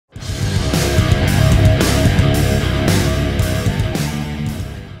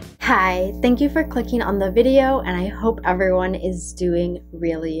Hi, thank you for clicking on the video, and I hope everyone is doing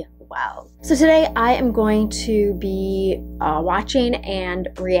really well. So today I am going to be watching and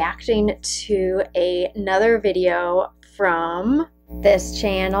reacting to another video from this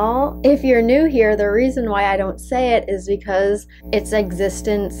channel. If you're new here, the reason why I don't say it is because its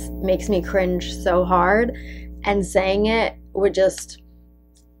existence makes me cringe so hard, and saying it would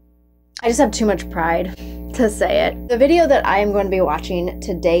I just have too much pride to say it. The video that I am going to be watching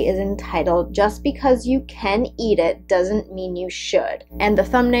today is entitled "Just Because You Can Eat It Doesn't Mean You Should," and the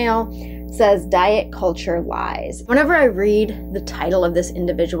thumbnail says "Diet Culture Lies." Whenever I read the title of this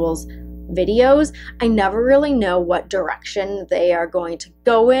individual's videos, I never really know what direction they are going to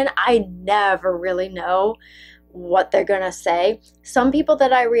go in. I never really know what they're gonna say. Some people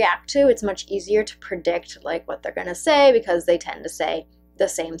that I react to, it's much easier to predict like what they're gonna say because they tend to say the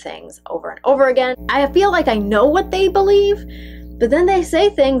same things over and over again. I feel like I know what they believe, but then they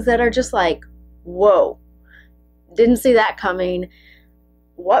say things that are just like, whoa, didn't see that coming.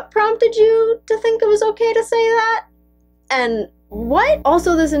 What prompted you to think it was okay to say that? And what?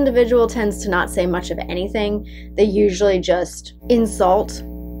 Also, this individual tends to not say much of anything. They usually just insult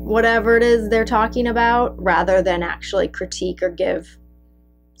whatever it is they're talking about rather than actually critique or give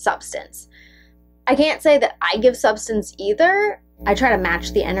substance. I can't say that I give substance either. I try to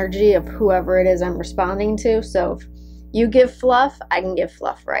match the energy of whoever it is I'm responding to. So if you give fluff, I can give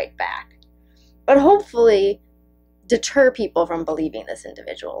fluff right back. But hopefully deter people from believing this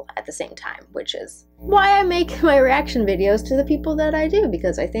individual at the same time, which is why I make my reaction videos to the people that I do,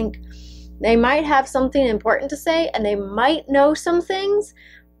 because I think they might have something important to say and they might know some things,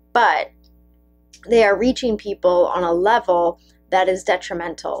 but they are reaching people on a level that is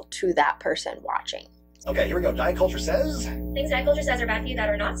detrimental to that person watching. Okay, here we go. Diet culture says things diet culture says are bad for you that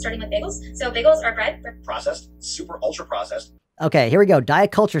are not, starting with bagels. So bagels are bread. Processed, super ultra processed. Okay, here we go.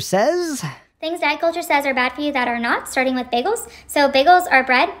 Diet culture says things diet culture says are bad for you that are not, starting with bagels. So bagels are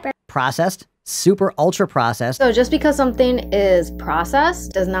bread. Processed, super ultra processed. So just because something is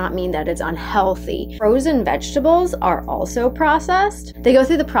processed does not mean that it's unhealthy. Frozen vegetables are also processed. They go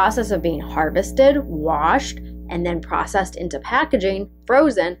through the process of being harvested, washed, and then processed into packaging,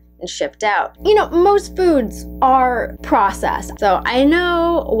 frozen, and shipped out. You know, most foods are processed. So I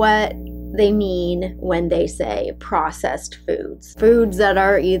know what they mean when they say processed foods. Foods that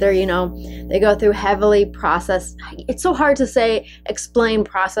are either, you know, they go through heavily processed. It's so hard to explain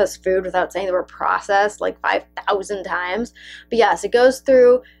processed food without saying the word processed like 5,000 times. But yes, it goes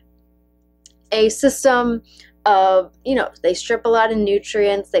through a system of, you know, they strip a lot of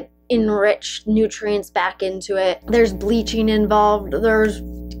nutrients, they enrich nutrients back into it. There's bleaching involved, there's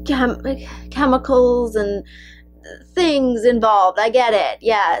chemicals and things involved. I get it.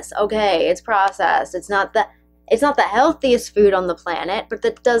 Yes, okay, it's processed. It's not the healthiest food on the planet, but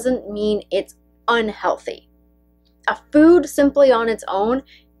that doesn't mean it's unhealthy. A food simply on its own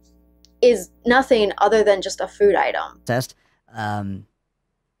is nothing other than just a food item. Test.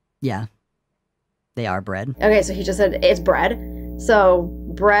 Yeah. They are bread. Okay, so he just said it's bread. So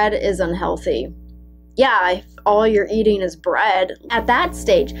bread is unhealthy. Yeah, if all you're eating is bread, at that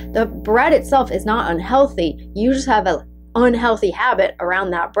stage, the bread itself is not unhealthy. You just have an unhealthy habit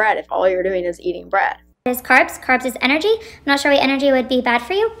around that bread if all you're doing is eating bread. It is carbs. Carbs is energy. I'm not sure why energy would be bad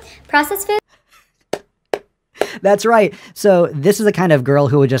for you. Processed food. That's right. So this is the kind of girl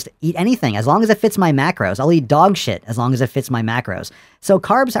who would just eat anything as long as it fits my macros. I'll eat dog shit as long as it fits my macros. So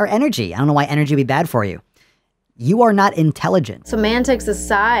carbs are energy. I don't know why energy would be bad for you. You are not intelligent. Semantics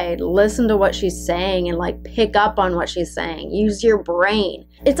aside, listen to what she's saying and like pick up on what she's saying. Use your brain.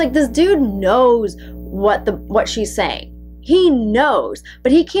 It's like this dude knows what she's saying. He knows,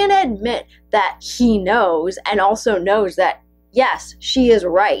 but he can't admit that he knows, and also knows that yes, she is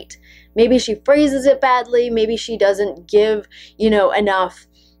right. Maybe she phrases it badly, maybe she doesn't give, you know, enough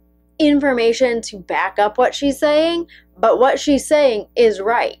information to back up what she's saying, but what she's saying is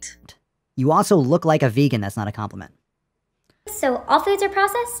right. You also look like a vegan. That's not a compliment. So all foods are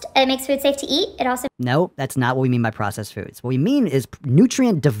processed. It makes food safe to eat. It also... No, that's not what we mean by processed foods. What we mean is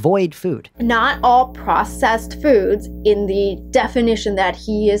nutrient devoid food. Not all processed foods, in the definition that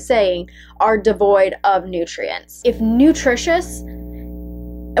he is saying, are devoid of nutrients. If nutritious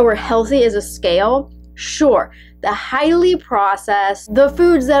or healthy is a scale, sure. The highly processed, the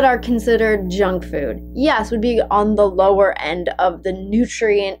foods that are considered junk food, yes, would be on the lower end of the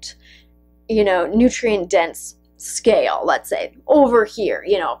nutrient dense scale, let's say. Over here,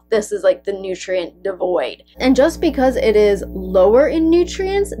 you know, this is like the nutrient devoid. And just because it is lower in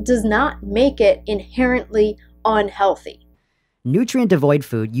nutrients does not make it inherently unhealthy. Nutrient devoid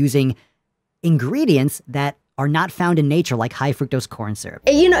food using ingredients that are not found in nature like high fructose corn syrup.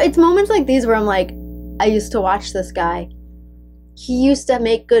 You know, it's moments like these where I'm like, I used to watch this guy. He used to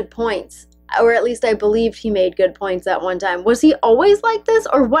make good points, or at least I believed he made good points at one time. Was he always like this,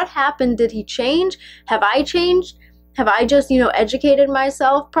 or what happened? Did he change? Have I changed? Have I just, you know, educated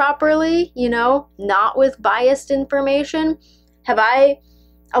myself properly, you know, not with biased information? Have I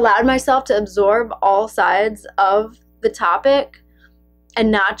allowed myself to absorb all sides of the topic and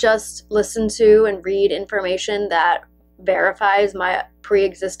not just listen to and read information that verifies my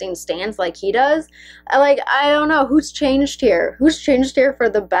pre-existing stance like he does? I don't know, who's changed here? Who's changed here for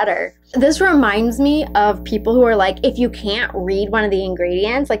the better? This reminds me of people who are like, if you can't read one of the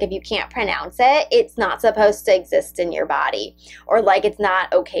ingredients, like if you can't pronounce it, it's not supposed to exist in your body, or like it's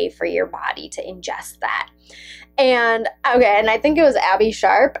not okay for your body to ingest that. And okay, and I think it was Abby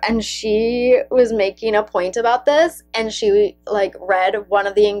Sharp, and she was making a point about this, and she like read one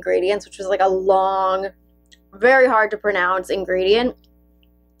of the ingredients, which was like a long, very hard to pronounce ingredient,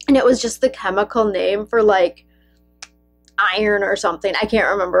 and it was just the chemical name for like iron or something. I can't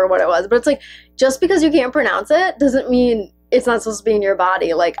remember what it was, but it's like, just because you can't pronounce it doesn't mean it's not supposed to be in your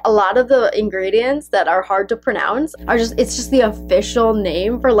body. Like a lot of the ingredients that are hard to pronounce are just, it's just the official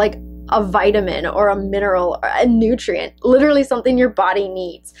name for like a vitamin or a mineral or a nutrient, literally something your body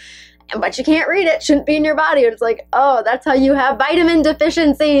needs. But you can't read it, shouldn't be in your body. It's like, oh, that's how you have vitamin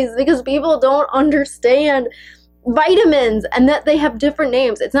deficiencies, because people don't understand vitamins and that they have different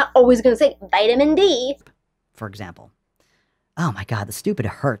names. It's not always going to say vitamin D, for example. Oh my God, the stupid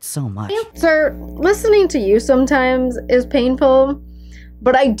hurts so much. Sir, listening to you sometimes is painful,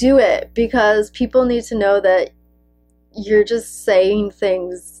 but I do it because people need to know that you're just saying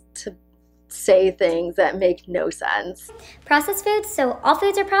things to say things that make no sense. Processed foods, so all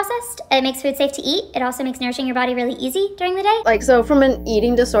foods are processed. It makes food safe to eat. It also makes nourishing your body really easy during the day. Like, so from an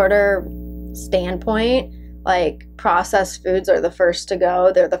eating disorder standpoint, like processed foods are the first to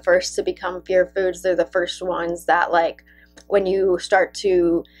go. They're the first to become fear foods. They're the first ones that, like, when you start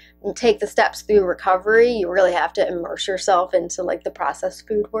to take the steps through recovery, you really have to immerse yourself into like the processed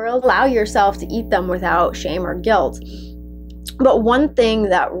food world. Allow yourself to eat them without shame or guilt. But one thing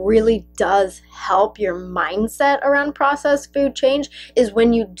that really does help your mindset around processed food change is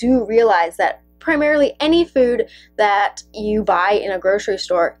when you do realize that primarily any food that you buy in a grocery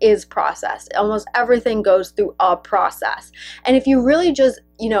store is processed. Almost everything goes through a process. And if you really just,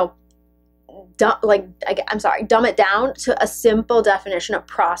 you know, dumb it down to a simple definition of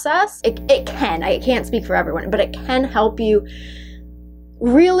process, it can, I can't speak for everyone, but it can help you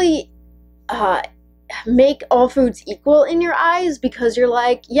really make all foods equal in your eyes, because you're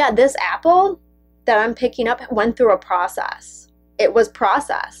like, yeah, this apple that I'm picking up went through a process. It was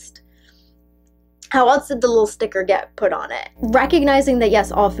processed. How else did the little sticker get put on it? Recognizing that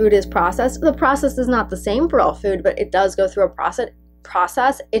yes, all food is processed. The process is not the same for all food, but it does go through a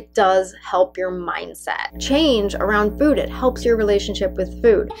process. It does help your mindset change around food. It helps your relationship with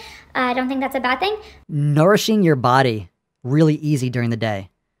food. I don't think that's a bad thing. Nourishing your body really easy during the day.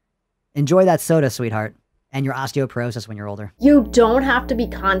 Enjoy that soda, sweetheart, and your osteoporosis when you're older. You don't have to be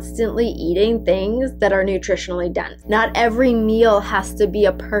constantly eating things that are nutritionally dense. Not every meal has to be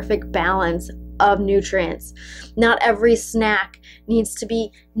a perfect balance of nutrients. Not every snack needs to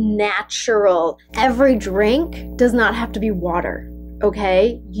be natural. Every drink does not have to be water,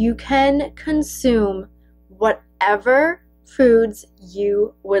 okay? You can consume whatever foods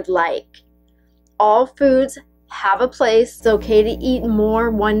you would like. All foods have a place. It's okay to eat more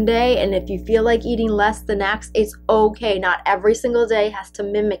one day, and if you feel like eating less the next, it's okay. Not every single day has to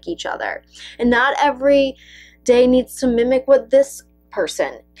mimic each other, and not every day needs to mimic what this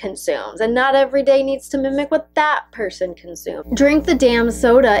person consumes, and not every day needs to mimic what that person consumes. Drink the damn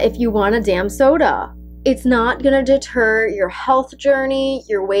soda if you want a damn soda. It's not gonna deter your health journey,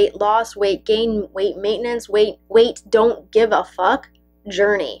 your weight loss, weight gain, weight maintenance, weight don't give a fuck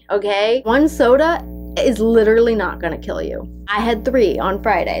journey, okay? One soda is literally not gonna kill you. I had 3 on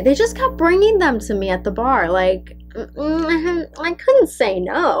Friday. They just kept bringing them to me at the bar. Like, I couldn't say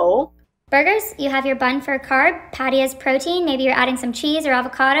no. Burgers, you have your bun for carb, patty as protein, maybe you're adding some cheese or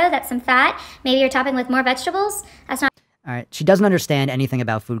avocado, that's some fat, maybe you're topping with more vegetables. That's not. All right, she doesn't understand anything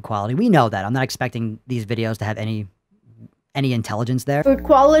about food quality. We know that. I'm not expecting these videos to have any intelligence there. Food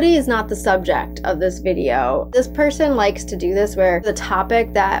quality is not the subject of this video. This person likes to do this where the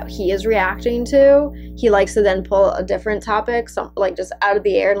topic that he is reacting to, he likes to then pull a different topic, like just out of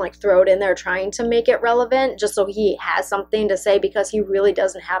the air, and like throw it in there, trying to make it relevant just so he has something to say, because he really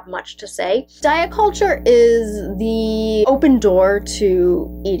doesn't have much to say. Diet culture is the open door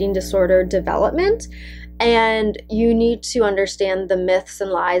to eating disorder development, and you need to understand the myths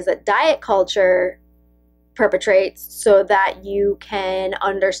and lies that diet culture perpetrates so that you can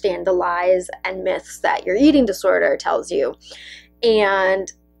understand the lies and myths that your eating disorder tells you.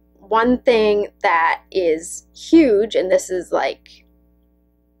 And one thing that is huge, and this is like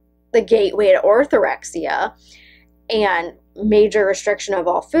the gateway to orthorexia and major restriction of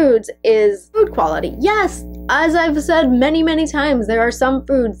all foods, is food quality. Yes, as I've said many, many times, there are some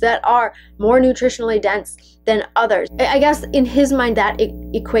foods that are more nutritionally dense than others. I guess in his mind that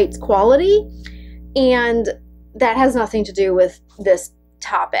equates quality, and that has nothing to do with this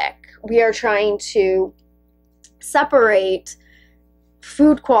topic. We are trying to separate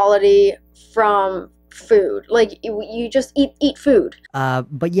food quality from food. Like, you just eat food.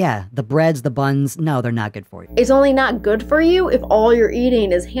 But yeah, the breads, the buns, no, they're not good for you. It's only not good for you if all you're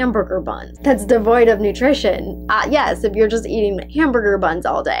eating is hamburger buns. That's devoid of nutrition. Yes, if you're just eating hamburger buns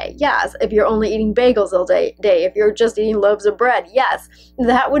all day. Yes, if you're only eating bagels all day. If you're just eating loaves of bread. Yes,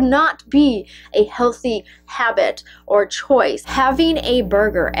 that would not be a healthy habit or choice. Having a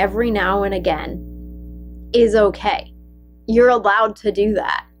burger every now and again is okay. You're allowed to do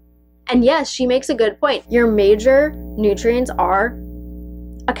that. And yes, she makes a good point. Your major nutrients are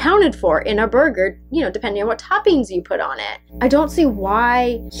accounted for in a burger, you know, depending on what toppings you put on it. I don't see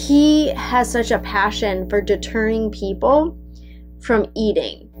why he has such a passion for deterring people from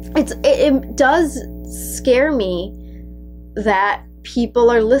eating. It does scare me that people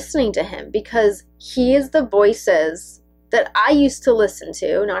are listening to him, because he is the voices that I used to listen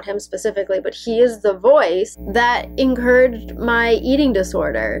to, not him specifically, but he is the voice that encouraged my eating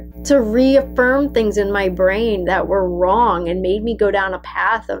disorder, to reaffirm things in my brain that were wrong and made me go down a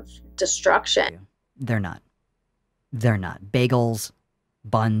path of destruction. They're not. They're not. Bagels,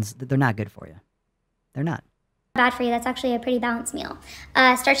 buns, they're not good for you. They're not. Bad for you. That's actually a pretty balanced meal.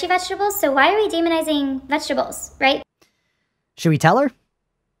 Starchy vegetables. So why are we demonizing vegetables, right? Should we tell her?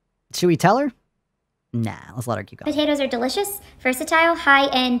 Should we tell her? Nah, let's let her keep going. Potatoes are delicious, versatile, high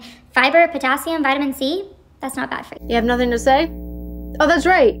in fiber, potassium, vitamin C. That's not bad for you. You have nothing to say? Oh, that's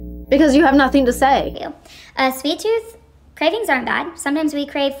right, because you have nothing to say. Sweet tooth, cravings aren't bad. Sometimes we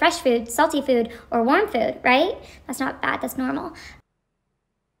crave fresh food, salty food, or warm food, right? That's not bad, that's normal.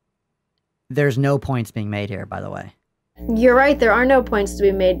 There's no points being made here, by the way. You're right, there are no points to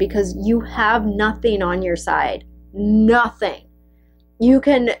be made, because you have nothing on your side. Nothing. You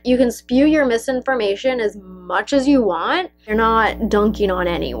can spew your misinformation as much as you want. You're not dunking on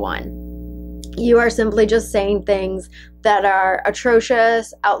anyone. You are simply just saying things that are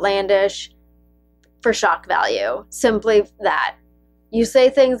atrocious, outlandish, for shock value. Simply that. You say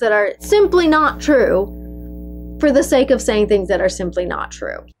things that are simply not true for the sake of saying things that are simply not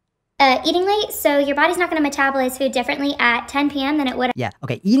true. Eating late, so your body's not going to metabolize food differently at 10 p.m. than it would. Yeah,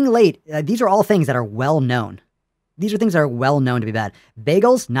 okay, eating late, these are all things that are well known. These are things that are well known to be bad.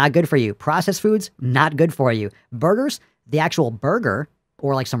 Bagels, not good for you. Processed foods, not good for you. Burgers, the actual burger,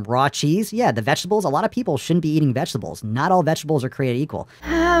 or like some raw cheese, yeah, the vegetables, a lot of people shouldn't be eating vegetables. Not all vegetables are created equal.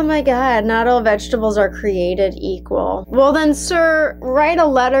 Oh my God, not all vegetables are created equal. Well then, sir, write a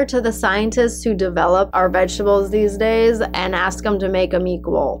letter to the scientists who develop our vegetables these days and ask them to make them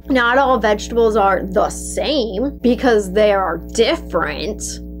equal. Not all vegetables are the same, because they are different.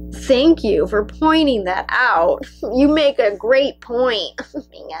 Thank you for pointing that out. You make a great point. Oh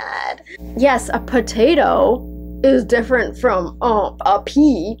my God. Yes, a potato is different from a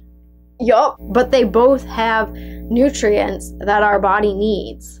pea. Yup. But they both have nutrients that our body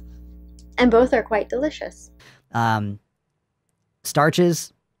needs. And both are quite delicious.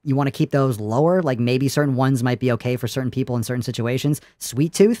 Starches, you want to keep those lower. Like maybe certain ones might be okay for certain people in certain situations.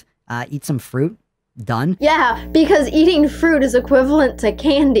 Sweet tooth, eat some fruit. Done. Yeah, because eating fruit is equivalent to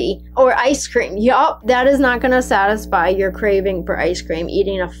candy or ice cream. Yup, that is not going to satisfy your craving for ice cream,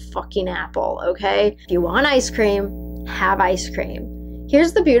 eating a fucking apple, okay? If you want ice cream, have ice cream.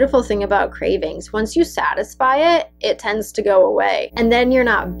 Here's the beautiful thing about cravings. Once you satisfy it, it tends to go away. And then you're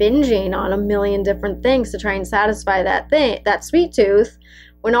not binging on a million different things to try and satisfy that thing, that sweet tooth,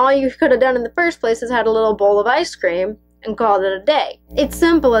 when all you could have done in the first place is had a little bowl of ice cream and called it a day. It's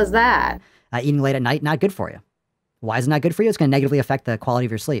simple as that. Eating late at night, not good for you. Why is it not good for you? It's going to negatively affect the quality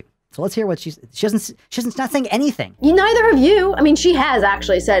of your sleep. So let's hear what she's not saying anything. Neither have you. I mean, she has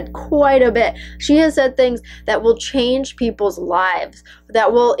actually said quite a bit. She has said things that will change people's lives,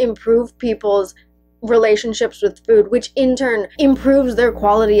 that will improve people's relationships with food, which in turn improves their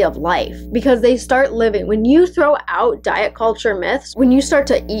quality of life, because they start living. When you throw out diet culture myths, when you start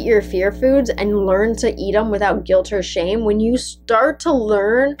to eat your fear foods and learn to eat them without guilt or shame, when you start to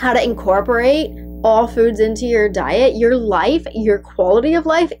learn how to incorporate all foods into your diet, your life, your quality of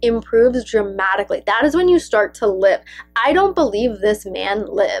life improves dramatically. That is when you start to live. I don't believe this man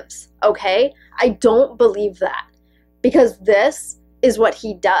lives, okay? I don't believe that, because this is what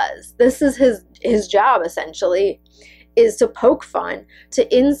he does. This is his job, essentially, is to poke fun,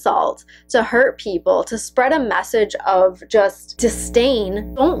 to insult, to hurt people, to spread a message of just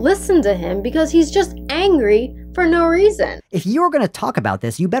disdain. Don't listen to him because he's just angry for no reason. If you're going to talk about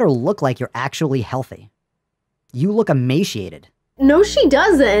this, you better look like you're actually healthy. You look emaciated. No, she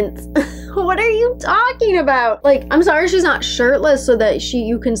doesn't. What are you talking about? Like, I'm sorry she's not shirtless so that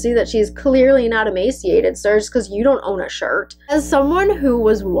you can see that she's clearly not emaciated, sir, just because you don't own a shirt. As someone who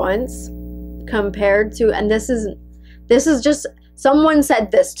was once compared to, and this is just, someone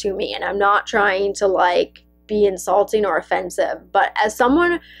said this to me, and I'm not trying to like be insulting or offensive, but as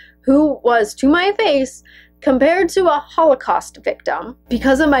someone who was, to my face, compared to a Holocaust victim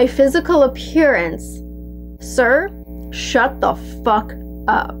because of my physical appearance, sir, shut the fuck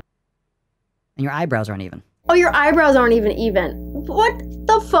up. And your eyebrows aren't even. Oh, your eyebrows aren't even. What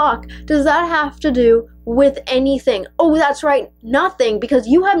the fuck does that have to do with anything? Oh, that's right, nothing, because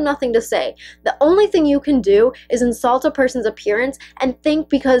you have nothing to say. The only thing you can do is insult a person's appearance and think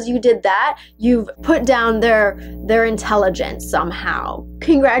because you did that, you've put down their intelligence somehow.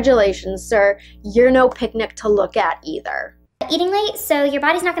 Congratulations, sir. You're no picnic to look at either. Eating late, so your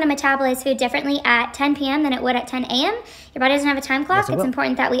body's not going to metabolize food differently at 10 p.m. than it would at 10 a.m. Your body doesn't have a time clock. Yes, it's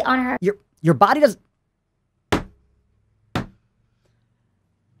important that we honor her. Your body does.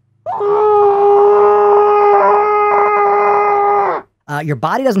 Your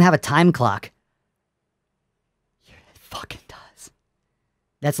body doesn't have a time clock. It fucking does.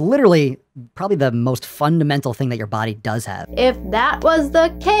 That's literally probably the most fundamental thing that your body does have. If that was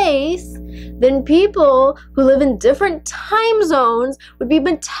the case, then people who live in different time zones would be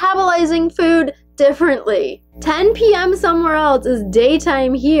metabolizing food differently. 10 p.m. somewhere else is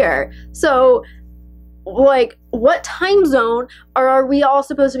daytime here. So, like, what time zone are we all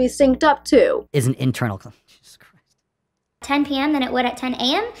supposed to be synced up to? Is an internal clock. 10 p.m. than it would at 10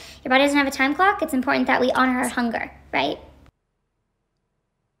 a.m. Your body doesn't have a time clock. It's important that we honor our hunger, right?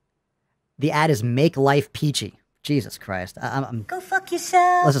 The ad is make life peachy. Jesus Christ. Go fuck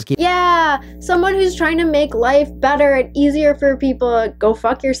yourself. Let's just keep. Yeah, someone who's trying to make life better and easier for people, go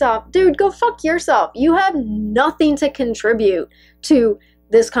fuck yourself. Dude, go fuck yourself. You have nothing to contribute to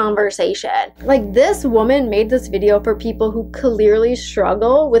this conversation. Like, this woman made this video for people who clearly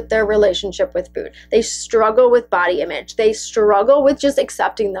struggle with their relationship with food. They struggle with body image. They struggle with just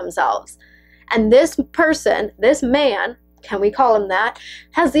accepting themselves. And this person, this man, can we call him that,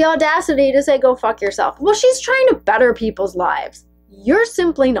 has the audacity to say, go fuck yourself. Well, she's trying to better people's lives. You're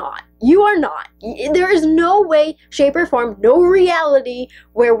simply not. You are not. There is no way, shape, or form, no reality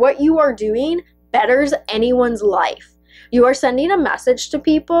where what you are doing betters anyone's life. You are sending a message to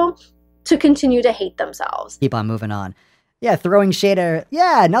people to continue to hate themselves. Keep on moving on. Yeah, throwing shade at,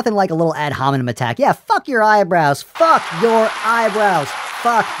 yeah, nothing like a little ad hominem attack. Yeah, fuck your eyebrows. Fuck your eyebrows.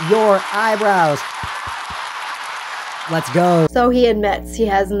 Fuck your eyebrows. Let's go. So he admits he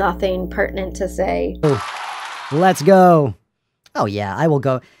has nothing pertinent to say. Let's go. Oh yeah, I will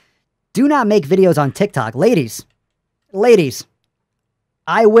go. Do not make videos on TikTok. Ladies,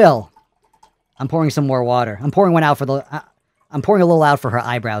 I will. I'm pouring some more water. I'm pouring one out for the, I'm pouring a little out for her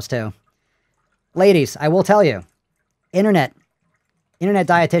eyebrows too. Ladies, I will tell you, internet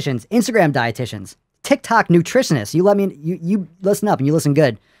dietitians, Instagram dietitians, TikTok nutritionists, you let me, you listen up and you listen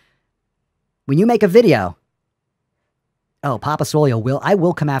good. When you make a video, oh, Papa Swolio I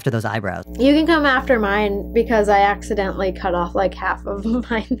will come after those eyebrows. You can come after mine because I accidentally cut off like half of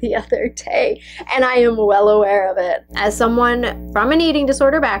mine the other day, and I am well aware of it. As someone from an eating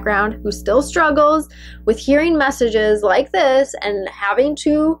disorder background who still struggles with hearing messages like this and having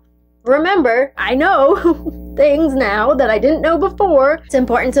to remember, I know things now that I didn't know before. It's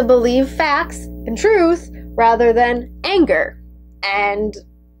important to believe facts and truth rather than anger and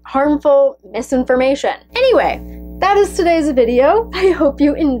harmful misinformation. Anyway, that is today's video. I hope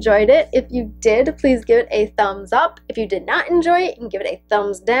you enjoyed it. If you did, please give it a thumbs up. If you did not enjoy it, you can give it a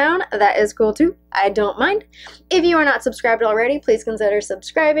thumbs down. That is cool too. I don't mind. If you are not subscribed already, please consider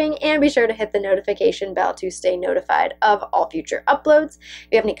subscribing and be sure to hit the notification bell to stay notified of all future uploads. If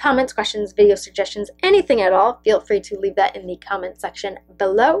you have any comments, questions, video suggestions, anything at all, feel free to leave that in the comment section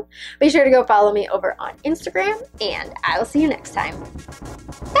below. Be sure to go follow me over on Instagram, and I will see you next time.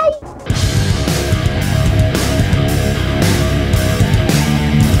 Bye!